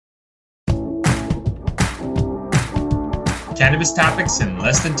Cannabis topics in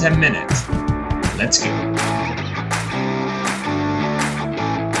less than 10 minutes. Let's go.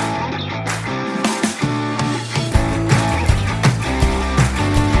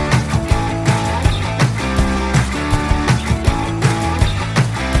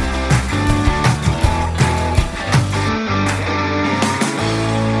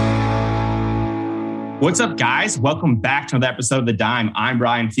 What's up, guys? Welcome back to another episode of The Dime. I'm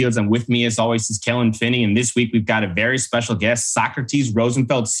Brian Fields, and with me, as always, is Kellen Finney. And this week, we've got a very special guest, Socrates,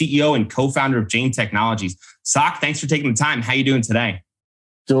 Rosenfeld, CEO and co-founder of Jane Technologies. Soc, thanks for taking the time. How you doing today?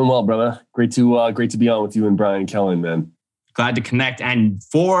 Doing well, brother. Great to be on with you and Brian and Kellen, man. Glad to connect. And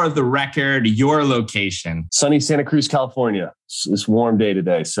for the record, your location? Sunny Santa Cruz, California. It's a warm day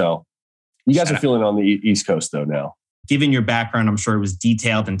today, so you guys are feeling on the East Coast though now. Given your background, I'm sure it was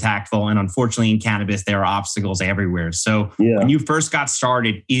detailed and tactful. And unfortunately, in cannabis, there are obstacles everywhere. So when you first got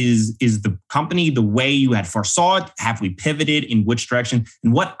started, is the company the way you had foresaw it? Have we pivoted? In which direction?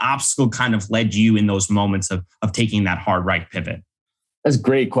 And what obstacle kind of led you in those moments of taking that hard right pivot? That's a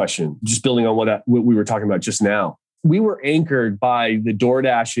great question. Just building on what we were talking about just now. We were anchored by the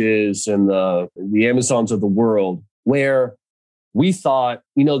DoorDashes and the Amazons of the world, where we thought,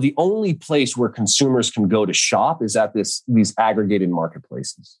 the only place where consumers can go to shop is at these aggregated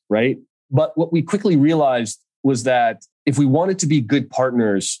marketplaces, right? But what we quickly realized was that if we wanted to be good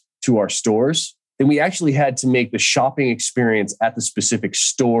partners to our stores, then we actually had to make the shopping experience at the specific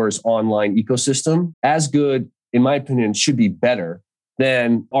store's online ecosystem as good, in my opinion, should be better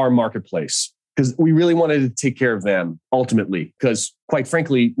than our marketplace. Because we really wanted to take care of them ultimately. Because quite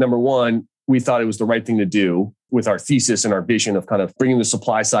frankly, number one, we thought it was the right thing to do with our thesis and our vision of kind of bringing the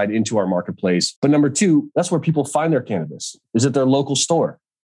supply side into our marketplace. But number two, that's where people find their cannabis, is at their local store,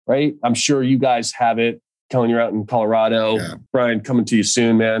 right? I'm sure you guys have it. Kellen, you're out in Colorado. Yeah. Brian, coming to you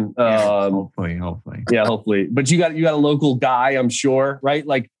soon, man. Hopefully. Yeah, hopefully. But you got a local guy, I'm sure, right?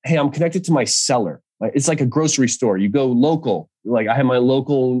 Like, hey, I'm connected to my seller. It's like a grocery store. You go local. Like I have my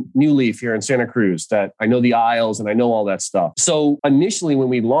local New Leaf here in Santa Cruz that I know the aisles and I know all that stuff. So initially when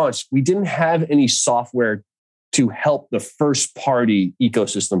we launched, we didn't have any software to help the first party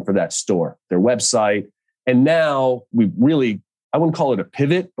ecosystem for that store, their website. And now we really, I wouldn't call it a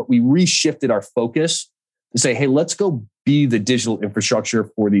pivot, but we reshifted our focus to say, hey, let's go be the digital infrastructure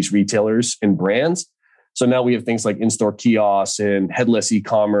for these retailers and brands. So now we have things like in-store kiosks and headless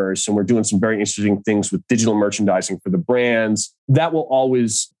e-commerce, and we're doing some very interesting things with digital merchandising for the brands. That will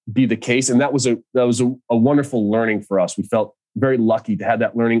always be the case. And that was a wonderful learning for us. We felt very lucky to have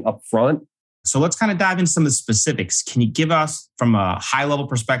that learning up front. So let's kind of dive into some of the specifics. Can you give us, from a high-level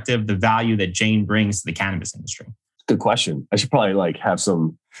perspective, the value that Jane brings to the cannabis industry? Good question. I should probably have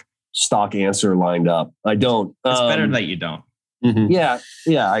some stock answer lined up. I don't. It's better that you don't. Mm-hmm.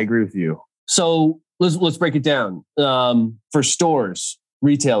 Yeah, I agree with you. So let's break it down. For stores,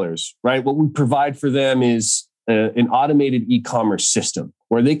 retailers, right? What we provide for them is an automated e-commerce system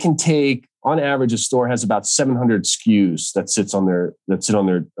where they can take, on average, a store has about 700 SKUs that sit on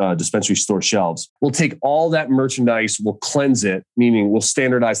their dispensary store shelves. We'll take all that merchandise, we'll cleanse it, meaning we'll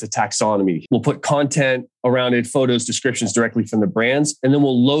standardize the taxonomy. We'll put content around it, photos, descriptions directly from the brands, and then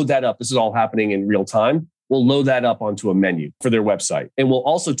we'll load that up. This is all happening in real time. We'll load that up onto a menu for their website. And we'll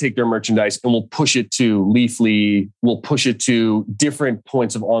also take their merchandise and we'll push it to Leafly. We'll push it to different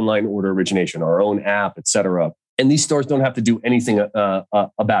points of online order origination, our own app, et cetera. And these stores don't have to do anything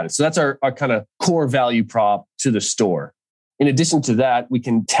about it. So that's our kind of core value prop to the store. In addition to that, we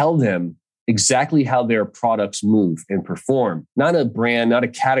can tell them exactly how their products move and perform. Not a brand, not a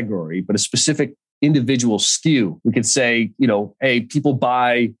category, but a specific individual SKU. We could say, hey, people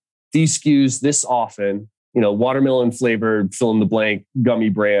buy these SKUs this often. Watermelon flavored, fill in the blank, gummy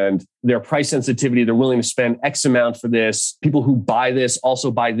brand, their price sensitivity, they're willing to spend X amount for this. People who buy this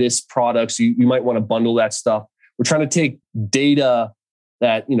also buy this product. So you might want to bundle that stuff. We're trying to take data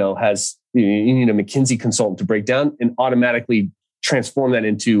that, has, you need a McKinsey consultant to break down and automatically transform that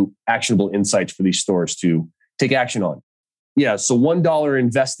into actionable insights for these stores to take action on. Yeah. So $1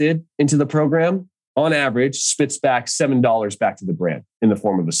 invested into the program on average spits back $7 back to the brand in the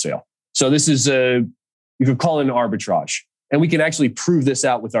form of a sale. So this is you could call it an arbitrage. And we can actually prove this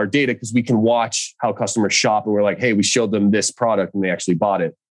out with our data because we can watch how customers shop and we're like, hey, we showed them this product and they actually bought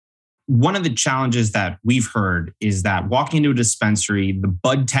it. One of the challenges that we've heard is that walking into a dispensary, the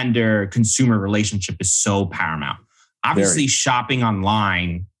bud tender consumer relationship is so paramount. Obviously, shopping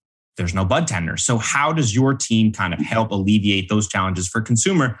online, there's no bud tender. So how does your team kind of help alleviate those challenges for a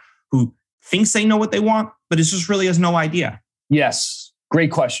consumer who thinks they know what they want, but it just really has no idea? Yes,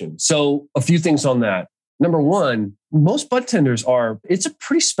 great question. So a few things on that. Number one, most bud tenders it's a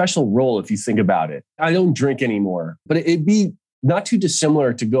pretty special role if you think about it. I don't drink anymore, but it'd be not too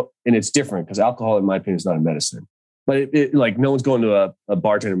dissimilar to go, and it's different because alcohol, in my opinion, is not a medicine. But like no one's going to a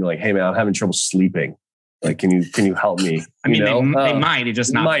bartender and be like, "Hey man, I'm having trouble sleeping. Like, can you help me?" I mean, they might. It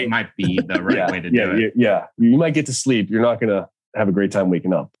just might be the right way to do it. Yeah, you might get to sleep. You're not gonna have a great time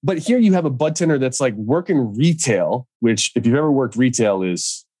waking up. But here you have a bud tender that's like working retail, which if you've ever worked retail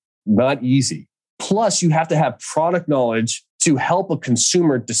is not easy. Plus, you have to have product knowledge to help a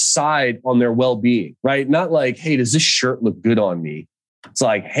consumer decide on their well-being, right? Not like, "Hey, does this shirt look good on me?" It's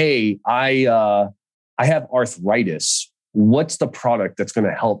like, "Hey, I have arthritis. What's the product that's going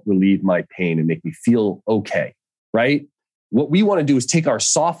to help relieve my pain and make me feel okay?" Right? What we want to do is take our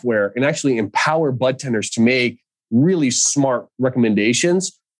software and actually empower bud tenders to make really smart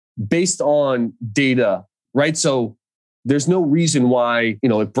recommendations based on data, right? So there's no reason why,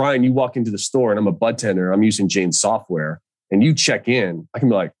 if Brian, you walk into the store and I'm a bud tender, I'm using Jane's software and you check in, I can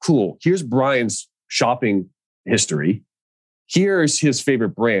be like, "Cool, here's Brian's shopping history. Here's his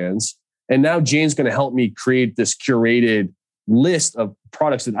favorite brands. And now Jane's going to help me create this curated list of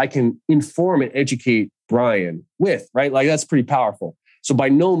products that I can inform and educate Brian with," right? Like that's pretty powerful. So by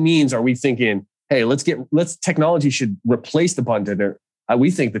no means are we thinking, "Hey, technology should replace the bud tender." We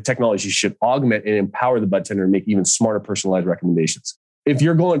think the technology should augment and empower the bud tender and make even smarter personalized recommendations. If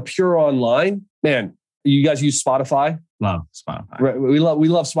you're going pure online, man, you guys use Spotify? Love Spotify. Right. We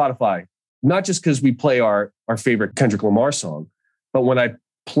love Spotify. Not just because we play our favorite Kendrick Lamar song, but when I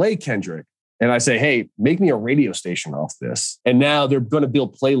play Kendrick and I say, "Hey, make me a radio station off this," and now they're going to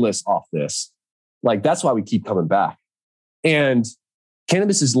build playlists off this. Like that's why we keep coming back. And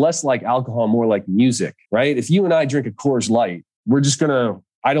cannabis is less like alcohol, more like music, right? If you and I drink a Coors Light, we're just gonna.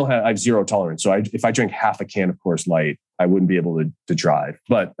 I have zero tolerance. So if I drank half a can of Coors Light, I wouldn't be able to drive.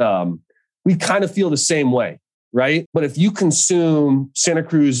 But we kind of feel the same way, right? But if you consume Santa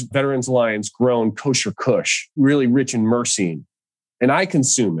Cruz Veterans Alliance grown kosher Kush, really rich in myrcene, and I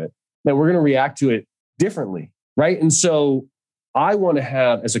consume it, then we're going to react to it differently, right? And so I want to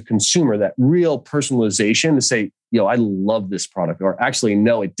have, as a consumer, that real personalization to say, "I love this product," or "Actually,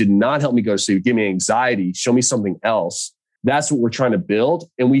 no, it did not help me go to sleep. Give me anxiety. Show me something else." That's what we're trying to build.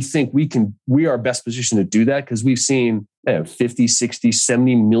 And we think we are best positioned to do that because we've seen 50, 60,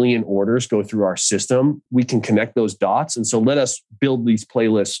 70 million orders go through our system. We can connect those dots. And so let us build these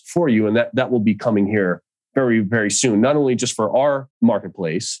playlists for you. And that will be coming here very, very soon, not only just for our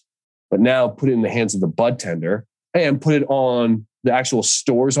marketplace, but now put it in the hands of the bud tender and put it on the actual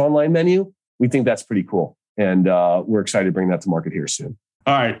store's online menu. We think that's pretty cool. And we're excited to bring that to market here soon.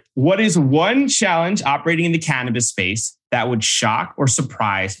 All right. What is one challenge operating in the cannabis space that would shock or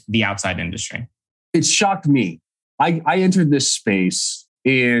surprise the outside industry? It shocked me. I entered this space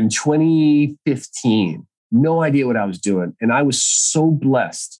in 2015. No idea what I was doing. And I was so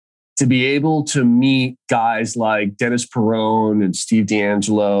blessed to be able to meet guys like Dennis Perrone and Steve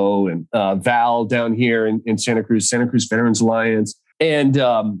D'Angelo and Val down here in Santa Cruz Veterans Alliance. And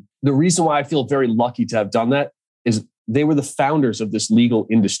the reason why I feel very lucky to have done that is they were the founders of this legal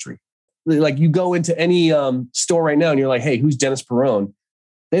industry. Like you go into any store right now and you're like, "Hey, who's Dennis Perrone?"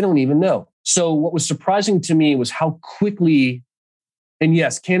 They don't even know. So what was surprising to me was how quickly, and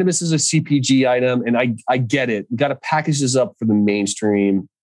yes, cannabis is a CPG item, and I get it. We got to package this up for the mainstream.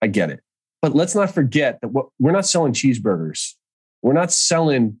 I get it. But let's not forget that we're not selling cheeseburgers. We're not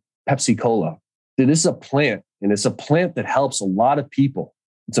selling Pepsi Cola. This is a plant, and it's a plant that helps a lot of people.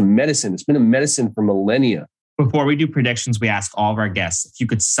 It's a medicine. It's been a medicine for millennia. Before we do predictions, we ask all of our guests if you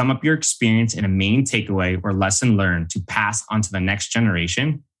could sum up your experience in a main takeaway or lesson learned to pass on to the next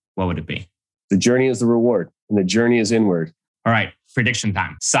generation, what would it be? The journey is the reward, and the journey is inward. All right, prediction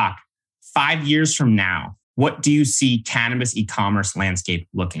time. Sock, 5 years from now, what do you see cannabis e-commerce landscape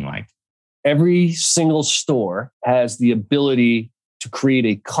looking like? Every single store has the ability to create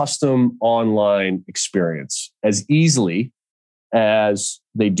a custom online experience as easily as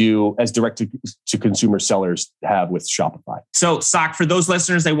they do, as direct to consumer sellers have with Shopify. So, Sock, for those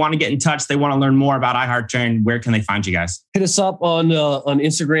listeners, they want to get in touch, they want to learn more about iHeartJane, where can they find you guys? Hit us up on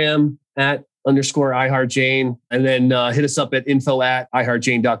Instagram @_iHeartJane, and then hit us up at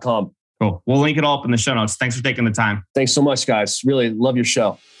info@iHeartJane.com. Cool. We'll link it all up in the show notes. Thanks for taking the time. Thanks so much, guys. Really love your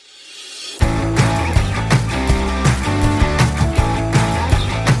show.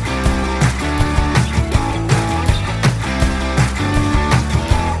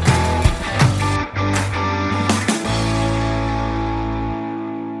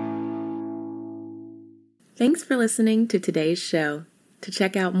 Thanks for listening to today's show. To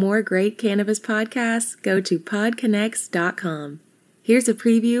check out more great cannabis podcasts, go to podconnects.com. Here's a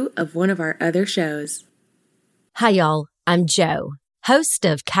preview of one of our other shows. Hi, y'all. I'm Jo, host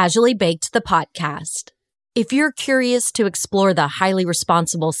of Casually Baked, the podcast. If you're curious to explore the highly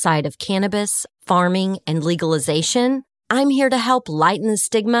responsible side of cannabis, farming, and legalization, I'm here to help lighten the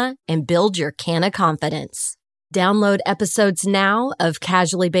stigma and build your canna confidence. Download episodes now of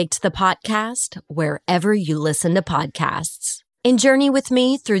Casually Baked, the podcast, wherever you listen to podcasts. And journey with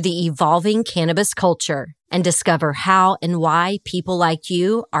me through the evolving cannabis culture and discover how and why people like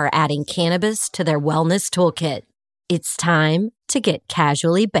you are adding cannabis to their wellness toolkit. It's time to get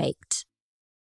casually baked.